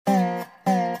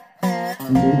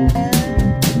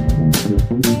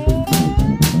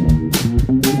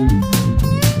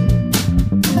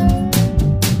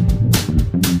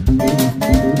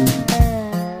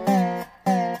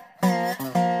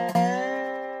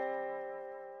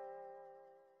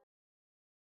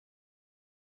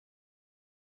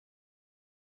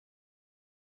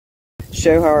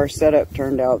Show how our setup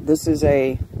turned out. This is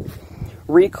a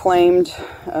reclaimed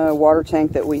water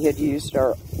tank that we had used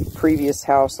our previous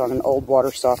house on an old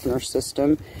water softener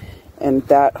system, and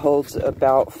that holds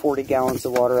about 40 gallons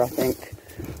of water, I think.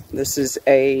 This is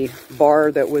a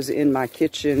bar that was in my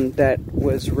kitchen that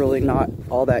was really not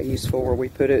all that useful where we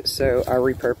put it, so I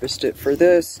repurposed it for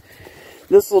this.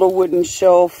 This little wooden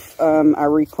shelf I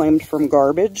reclaimed from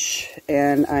garbage,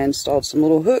 and I installed some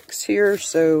little hooks here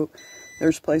so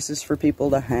there's places for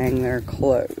people to hang their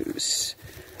clothes.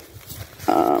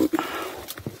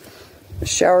 The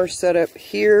shower setup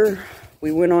here,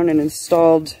 we went on and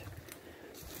installed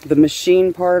the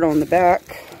machine part on the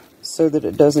back so that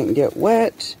it doesn't get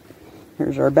wet.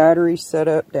 Here's our battery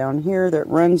setup down here that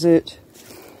runs it.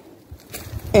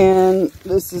 And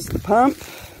this is the pump.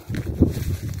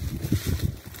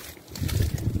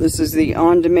 This is the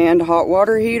on-demand hot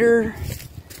water heater.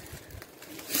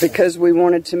 Because we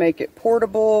wanted to make it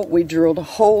portable, we drilled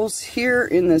holes here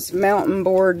in this mountain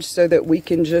board so that we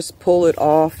can just pull it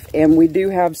off. And we do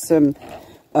have some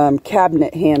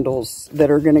cabinet handles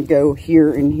that are going to go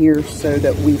here and here so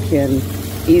that we can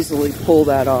easily pull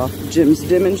that off. Jim's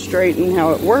demonstrating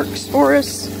how it works for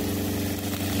us.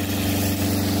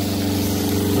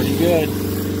 Pretty good.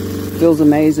 Feels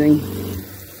amazing.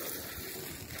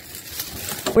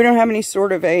 We don't have any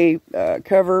sort of a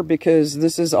cover because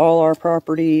this is all our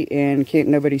property and can't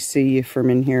nobody see you from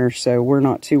in here, so we're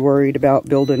not too worried about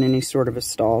building any sort of a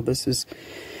stall. This is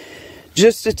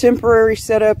just a temporary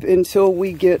setup until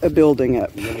we get a building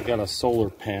up. And then we got a solar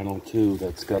panel too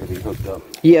that's got to be hooked up.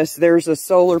 Yes, there's a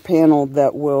solar panel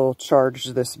that will charge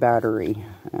this battery,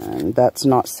 and that's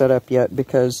not set up yet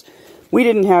because we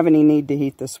didn't have any need to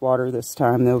heat this water this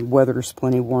time. The weather's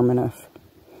plenty warm enough.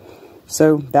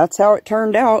 So that's how it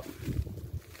turned out.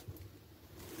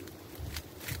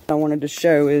 What I wanted to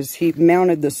show is he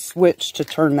mounted the switch to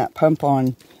turn that pump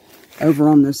on over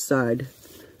on this side.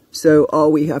 So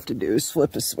all we have to do is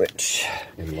flip a switch.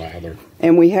 And lather.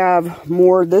 And we have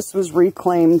more. This was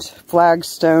reclaimed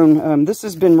flagstone. This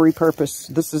has been repurposed.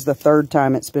 This is the third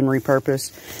time it's been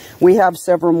repurposed. We have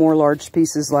several more large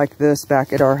pieces like this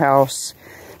back at our house,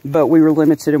 but we were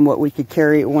limited in what we could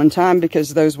carry at one time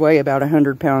because those weigh about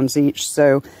 100 pounds each.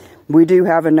 So we do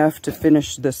have enough to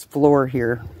finish this floor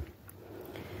here.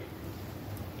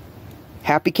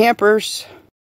 Happy campers!